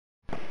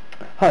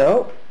Hi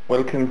all,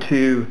 welcome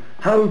to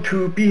How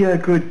to Be a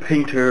Good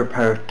Painter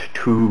Part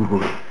 2. We're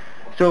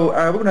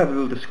going to have a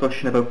little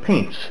discussion about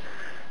paints.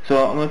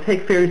 So I'm going to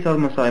take various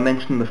elements that I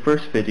mentioned in the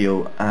first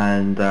video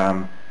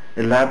and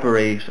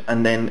elaborate,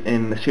 and then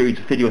in a series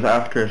of videos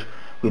after it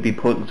we'll be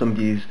putting some of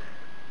these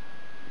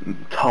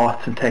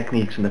thoughts and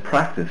techniques into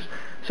practice.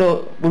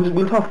 So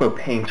we'll talk about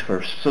paints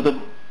first.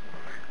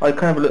 I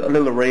kind of have a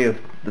little array of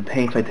the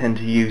paints I tend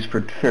to use for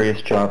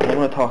various jobs. I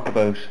want to talk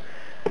about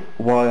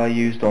why I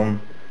use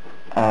them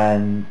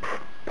and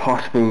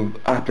possible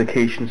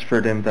applications for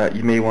them that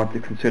you may want to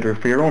consider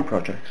for your own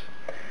projects.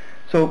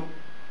 So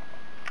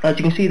as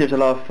you can see, there's a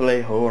lot of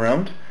Vallejo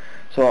around.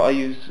 So I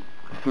use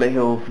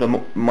Vallejo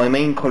for my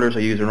main colours I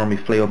use are normally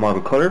Vallejo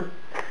model colour.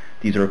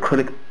 These are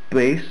acrylic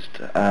based,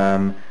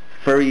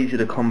 very easy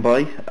to come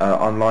by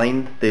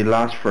online. They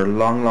last for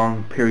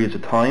long periods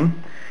of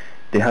time.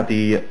 They have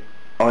the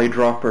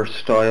eyedropper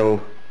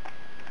style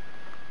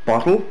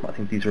bottle. I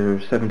think these are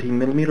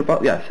 17mm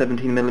bottles. Yeah,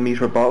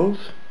 17mm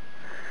bottles.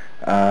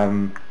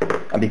 And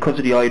because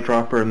of the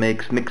eyedropper, it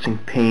makes mixing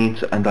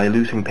paints and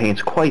diluting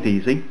paints quite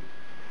easy.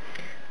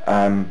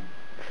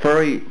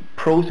 Very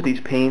pros of these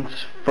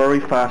paints: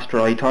 very fast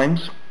dry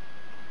times.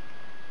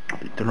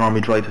 They're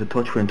normally dry to the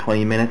touch within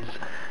 20 minutes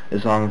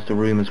as long as the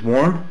room is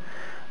warm.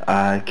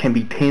 Can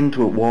be tinned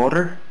with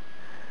water,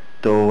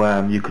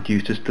 though you could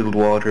use distilled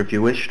water if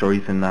you wished, or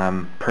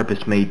even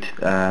purpose-made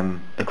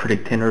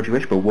acrylic thinner if you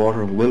wish, but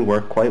water will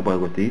work quite well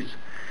with these.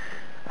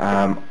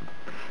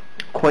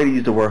 Quite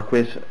easy to work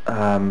with.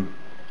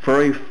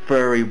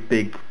 Very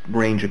big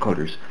range of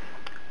colours.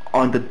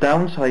 On the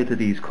downside to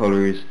these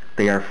colours,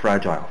 they are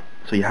fragile,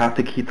 so you have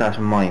to keep that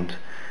in mind.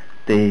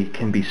 They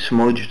can be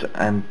smudged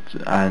and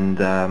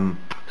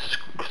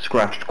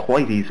scratched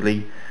quite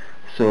easily,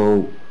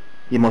 so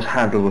you must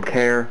handle with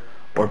care,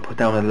 or put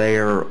down a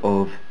layer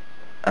of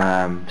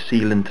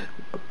sealant,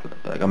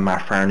 like a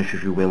matte varnish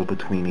if you will,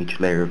 between each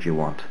layer if you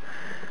want.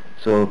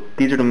 So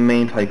these are the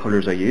main type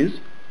colours I use.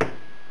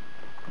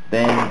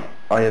 Then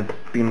I have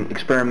been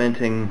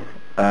experimenting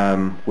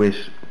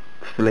with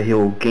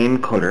Vallejo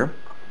game colour.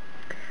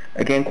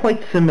 Again,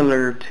 quite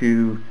similar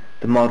to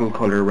the model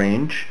colour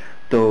range,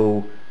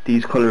 though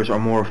these colours are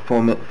more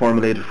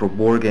formulated for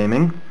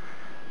wargaming,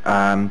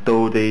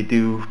 though they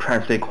do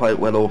translate quite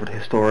well over to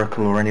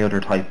historical or any other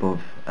type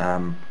of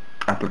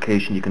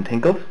application you can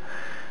think of.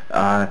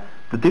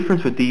 The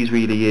difference with these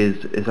really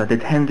is that they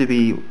tend to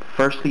be,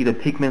 firstly, the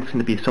pigments tend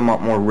to be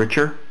somewhat more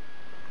richer.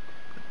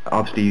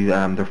 Obviously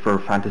they're for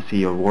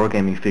fantasy or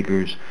wargaming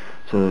figures,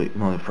 so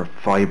for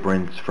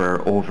vibrance,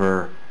 for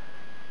over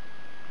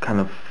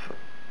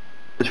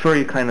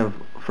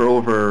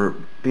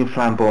being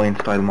flamboyant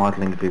style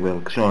modelling, if you will,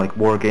 because like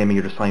wargaming,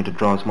 you're just trying to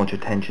draw as much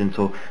attention,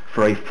 so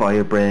very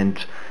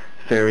vibrant,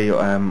 very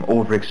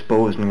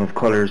overexposing of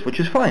colours, which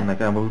is fine.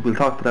 We'll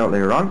talk about that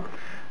later on.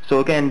 So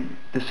again,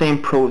 the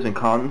same pros and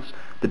cons.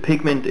 The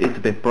pigment is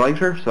a bit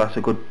brighter, so that's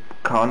a good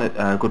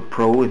good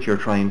pro if you're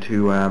trying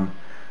to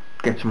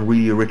get some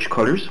really rich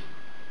colours.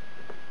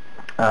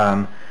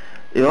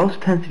 It also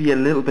tends to be a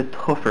little bit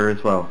tougher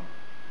as well.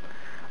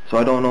 So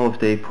I don't know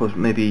if they put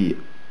maybe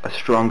a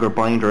stronger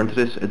binder into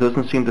this. It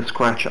doesn't seem to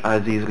scratch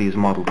as easily as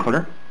model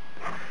colour.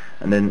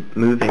 And then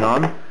moving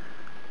on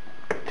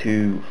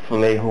to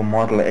Vallejo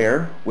Model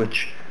Air,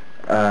 which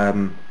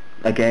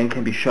again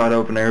can be shot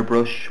over an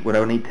airbrush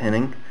without any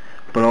tinning,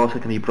 but also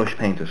can be brush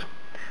painted.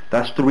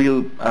 That's the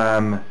real,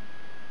 I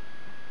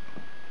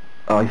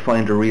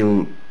find a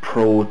real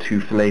pro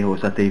to Vallejo,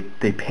 is that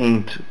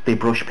they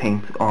brush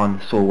paint on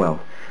so well.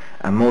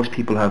 And most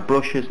people have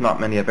brushes, not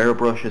many have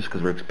airbrushes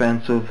because they're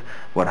expensive,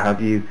 what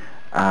have you.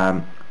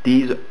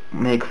 These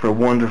make for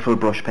wonderful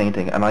brush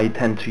painting, and I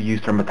tend to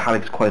use their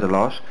metallics quite a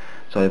lot.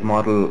 So I have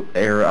Model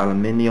Air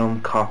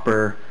aluminium,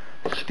 copper,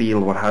 steel,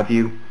 what have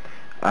you.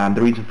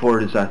 The reason for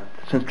it is that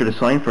since they're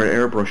designed for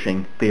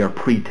airbrushing, they are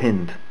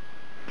pre-tinned.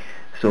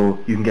 So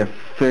you can get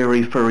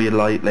very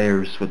light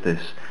layers with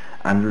this,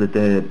 and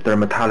their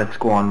metallics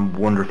go on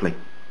wonderfully.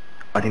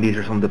 I think these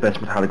are some of the best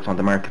metallics on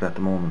the market at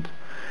the moment.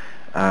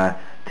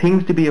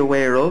 Things to be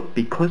aware of: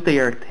 because they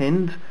are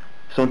tinned,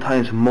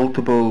 sometimes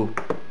multiple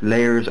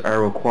layers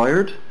are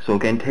required. So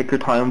again, take your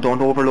time,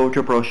 don't overload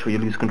your brush or you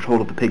lose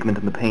control of the pigment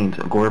and the paint,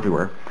 it'll go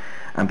everywhere.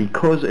 And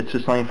because it's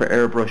designed for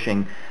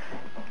airbrushing,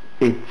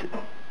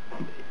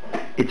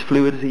 its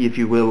fluidity, if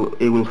you will,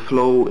 it will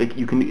flow. If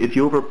you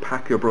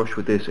overpack your brush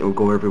with this, it will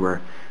go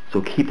everywhere.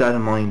 So keep that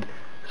in mind.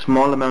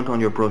 Small amount on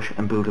your brush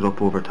and build it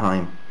up over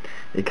time.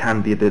 It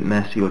can be a bit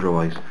messy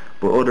otherwise,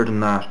 but other than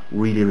that,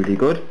 really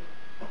good.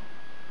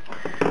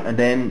 And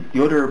then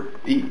the other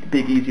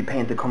big easy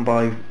paint to come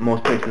by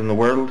most places in the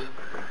world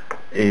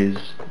is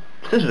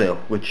Citadel,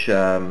 which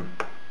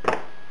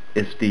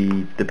is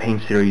the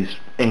paint series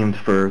aimed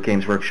for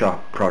Games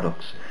Workshop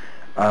products.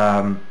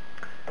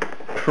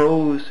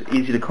 Pros: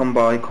 easy to come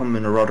by, come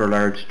in a rather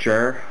large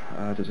jar.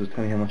 Does it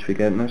tell me how much we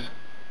get in it?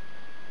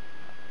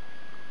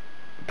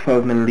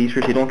 12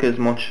 millilitres. You don't get as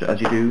much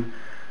as you do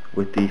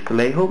with the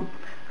Vallejo.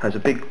 Has a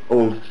big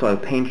old style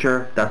paint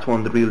jar. That's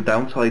one of the real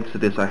downsides to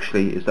this,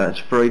 actually, is that it's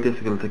very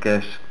difficult to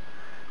get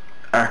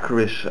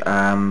accurate.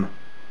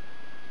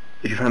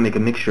 If you're trying to make a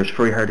mixture, it's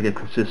very hard to get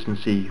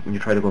consistency when you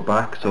try to go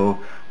back. So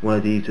one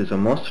of these is a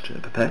must, a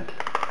pipette.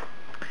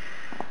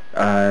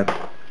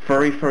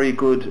 Very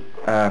good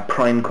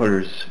prime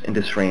colours in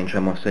this range, I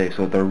must say.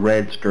 So their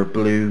reds, their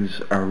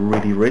blues are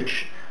really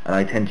rich, and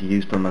I tend to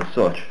use them as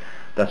such.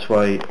 That's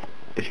why,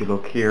 if you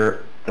look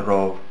here, they're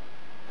all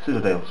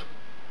Citadels,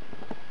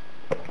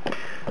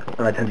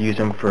 and I tend to use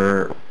them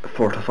for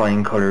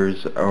fortifying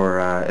colours, or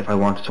if I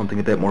want something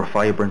a bit more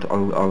vibrant,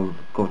 I'll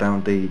go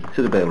down the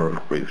Citadel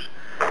route.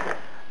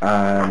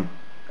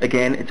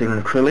 Again, it's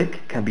an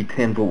acrylic, can be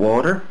thinned with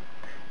water.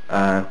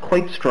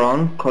 Quite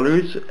strong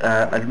colours,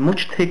 and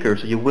much thicker,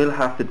 so you will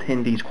have to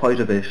thin these quite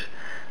a bit.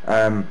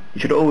 You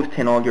should always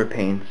thin all your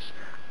paints,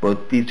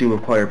 but these do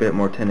require a bit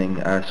more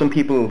thinning. Some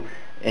people,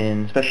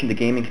 especially in the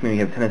gaming community,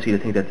 have a tendency to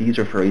think that these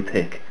are very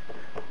thick.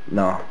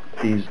 No,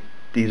 these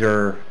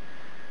aren't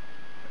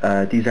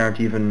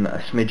even a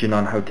smidgen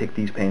on how thick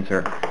these paints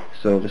are.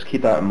 So just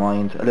keep that in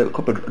mind. A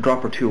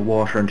drop or two of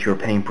water into your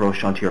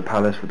paintbrush, onto your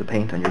palette with the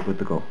paint, and you're good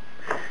to go.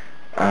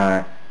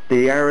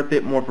 They are a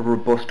bit more of a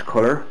robust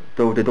colour,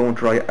 though they don't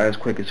dry as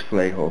quick as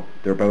Vallejo.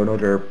 They're about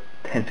another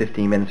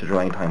 10-15 minutes of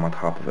drying time on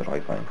top of it,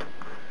 I find.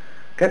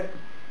 Okay.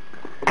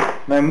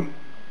 Now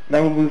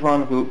we'll move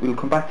on. We'll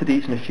come back to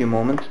these in a few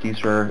moments.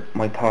 These are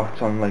my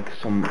thoughts on like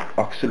some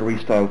auxiliary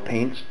style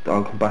paints that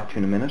I'll come back to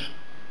in a minute.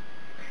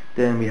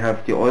 Then we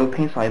have the oil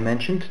paints I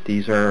mentioned.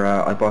 These are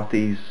I bought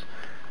these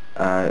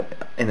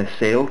in a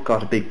sale.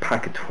 Got a big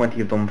pack of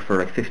 20 of them for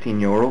like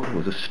 €15. It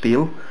was a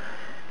steal.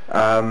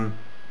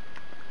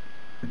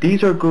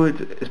 These are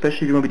good, especially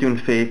if you're going to be doing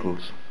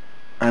vehicles.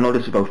 I know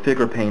this is about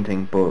figure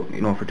painting, but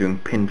you know, for doing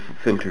pin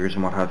filters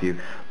and what have you.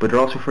 But they're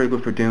also very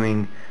good for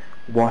doing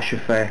wash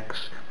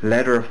effects.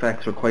 Leather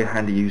effects are quite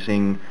handy,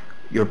 using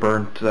your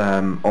burnt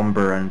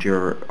umber and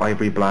your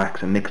ivory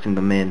blacks and mixing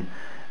them in,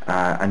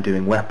 and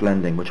doing wet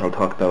blending, which I'll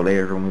talk about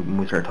later when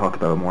we start talking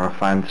about more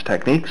advanced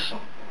techniques.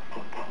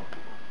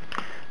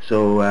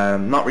 So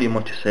not really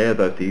much to say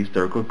about these.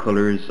 They're good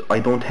colours. I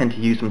don't tend to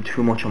use them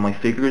too much on my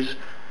figures.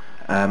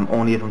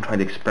 Only if I'm trying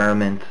to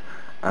experiment,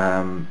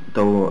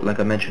 though like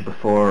I mentioned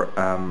before,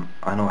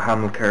 I know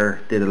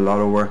Hamilcar did a lot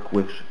of work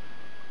with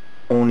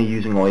only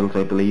using oils,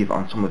 I believe,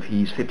 on some of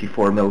his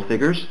 54mm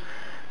figures.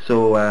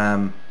 So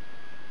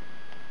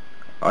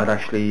I'd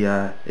actually,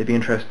 it'd be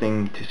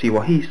interesting to see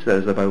what he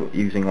says about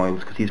using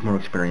oils, because he's more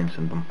experienced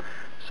in them.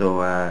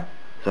 So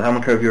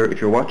Hamilcar, if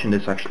you're watching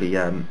this, actually,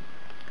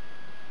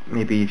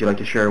 maybe if you'd like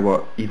to share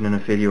what, even in a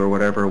video or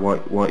whatever,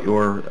 what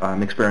your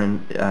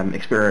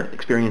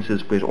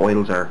experiences with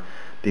oils are,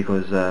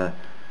 because I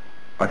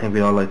think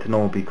we'd all like to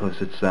know,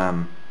 because it's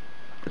a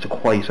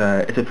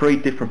very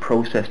different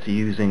process to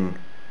using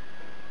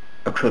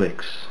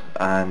acrylics.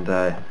 And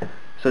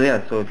so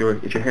yeah, so if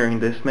you're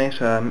hearing this,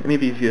 mate,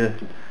 maybe if you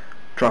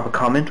drop a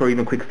comment or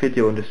even a quick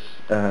video on this,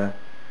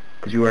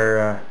 because you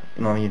are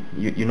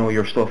you know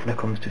your stuff when it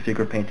comes to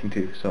figure painting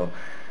too. So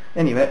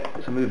anyway,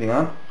 so moving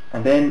on.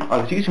 And then I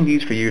was using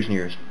these for years and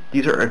years.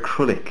 These are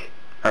acrylic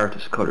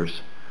artist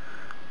colours.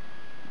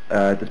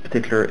 This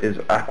particular is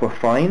Aqua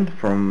Fine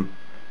from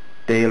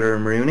Daler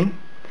and Rooney.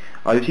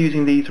 I was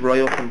using these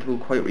right up until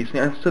quite recently.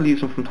 I still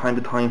use them from time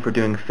to time for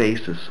doing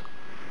faces.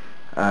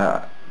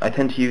 I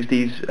tend to use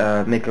these,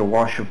 make a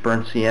wash of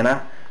burnt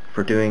sienna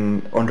for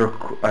doing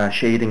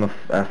shading of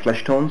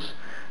flesh tones,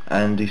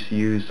 and used to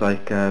use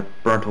like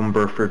burnt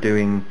umber for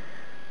doing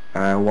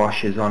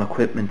washes on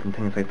equipment and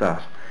things like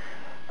that.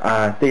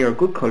 They are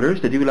good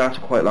colours. They do last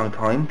quite a long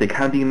time. They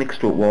can be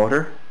mixed with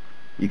water.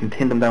 You can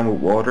thin them down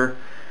with water,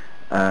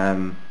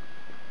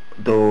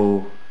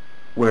 though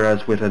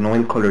whereas with an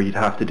oil colour you'd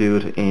have to do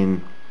it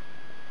in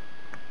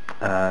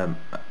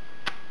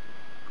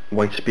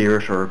white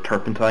spirit or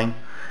turpentine.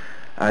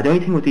 The only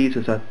thing with these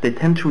is that they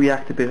tend to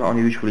react a bit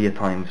unusually at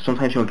times.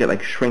 Sometimes you'll get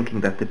like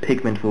shrinking, that the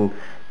pigment will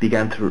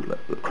begin to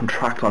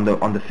contract on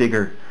the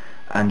figure,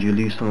 and you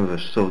lose some of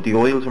it. So the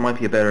oils might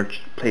be a better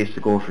place to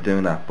go for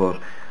doing that.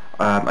 But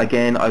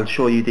again, I'll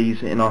show you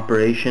these in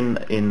operation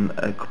in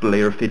a couple of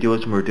later videos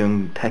when we're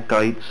doing tech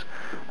guides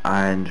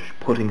and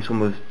putting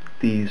some of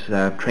these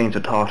trains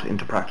of thought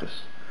into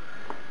practice.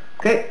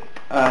 Okay,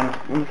 and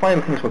the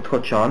final things we'll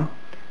touch on,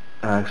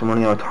 because I'm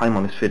running out of time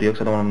on this video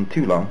because I don't want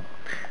them too long.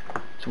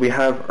 So we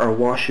have our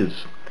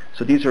washes.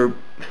 So these are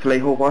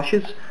Vallejo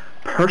washes.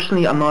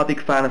 Personally, I'm not a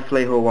big fan of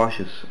Vallejo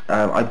washes.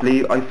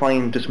 I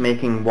find just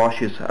making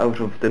washes out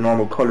of the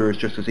normal colour is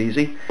just as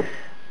easy. A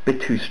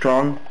bit too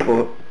strong,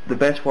 but the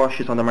best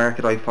washes on the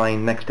market I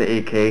find next to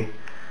AK,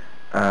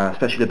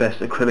 especially the best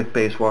acrylic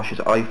based washes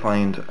I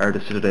find, are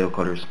the Citadel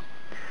colours.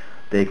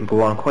 They can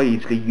go on quite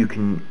easily. You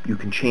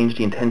can change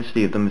the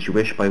intensity of them as you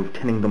wish by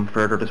tinning them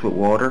further just with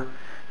water.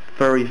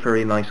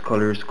 Very nice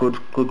colours, good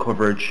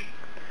coverage,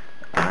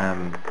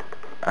 and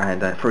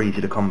very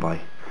easy to come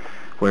by.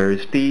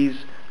 Whereas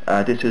these,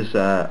 this is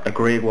a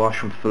grey wash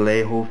from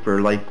Vallejo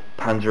for light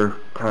panzer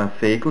kind of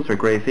vehicles or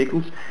grey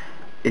vehicles.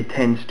 It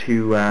tends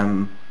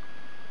to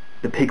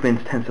the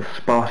pigment tends to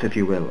spot, if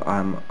you will.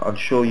 I'll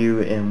show you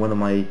in one of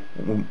my,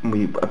 when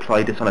we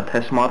apply this on a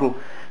test model,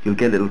 you'll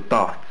get little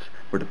dots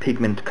where the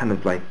pigment kind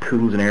of like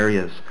pools in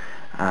areas.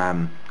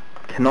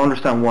 Can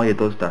understand why it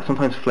does that.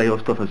 Sometimes flail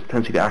stuff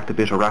tends to act a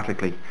bit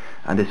erratically,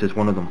 and this is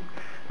one of them.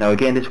 Now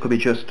again, this could be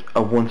just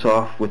a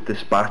once-off with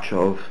this batch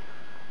of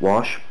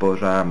wash,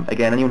 but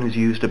again, anyone who's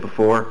used it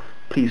before,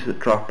 please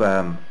drop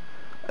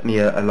me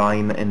a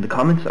line in the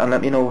comments and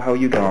let me know how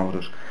you get on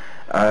with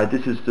it.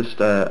 This is just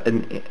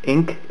an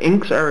ink.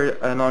 Inks are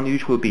an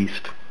unusual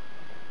beast.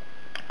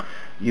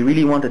 You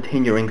really want to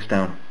thin your inks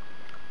down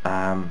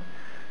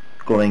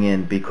going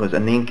in, because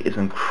an ink is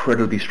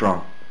incredibly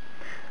strong.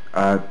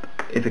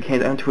 If it came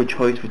down to a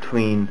choice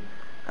between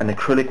an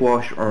acrylic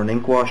wash or an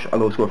ink wash,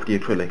 I'll always go for the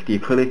acrylic. The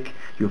acrylic,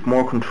 you have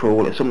more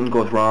control. If something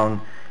goes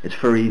wrong, it's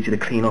very easy to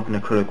clean up an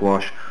acrylic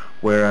wash,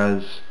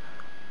 whereas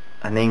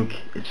an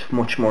ink is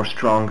much more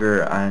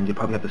stronger and you'll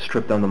probably have to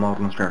strip down the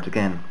model and start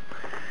again.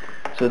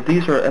 So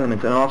these are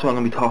elements, and also I'm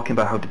going to be talking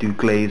about how to do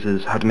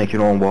glazes, how to make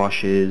your own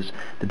washes,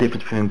 the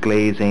difference between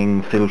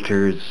glazing,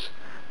 filters,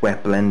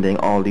 wet blending,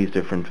 all these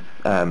different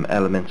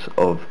elements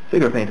of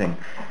figure painting.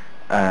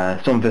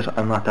 Some of it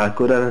I'm not that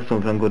good at, some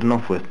of it I'm good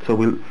enough with. So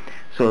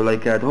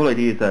the whole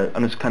idea is that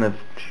I'm just kind of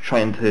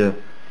trying to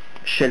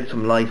shed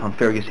some light on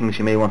various things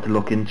you may want to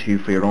look into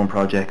for your own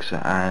projects,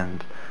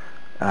 and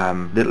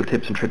little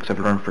tips and tricks I've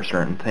learned for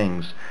certain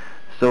things.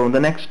 So in the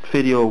next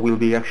video we'll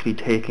be actually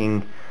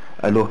taking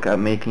a look at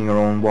making your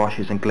own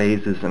washes and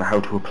glazes and how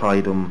to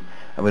apply them,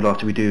 and we'll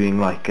also be doing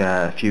like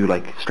a few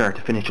start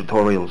to finish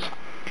tutorials.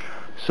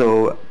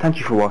 So thank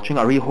you for watching.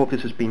 I really hope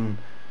this has been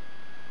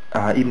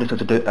even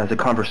just as a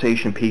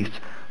conversation piece,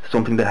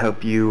 something to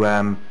help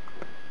you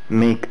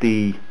make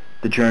the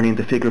journey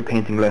into figure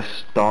painting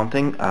less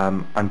daunting.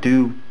 And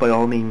do by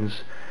all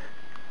means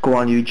go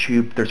on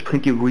YouTube. There's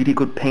plenty of really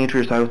good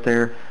painters out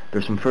there.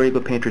 There's some very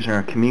good painters in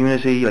our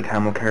community, like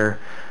Hamilcar,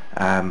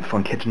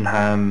 Von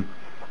Kittenham,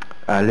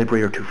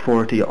 Liberator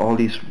 240, all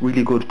these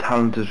really good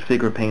talented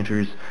figure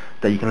painters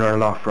that you can learn a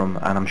lot from,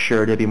 and I'm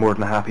sure they'd be more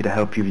than happy to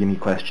help you if you have any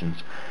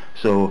questions.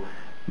 So,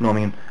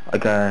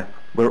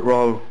 we're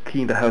all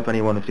keen to help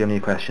anyone if they have any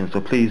questions,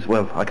 so please,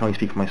 well, I can only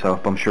speak for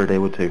myself, but I'm sure they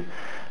would too.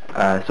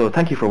 So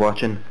thank you for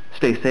watching,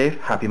 stay safe,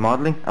 happy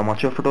modelling, and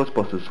watch out for those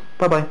buses.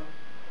 Bye bye.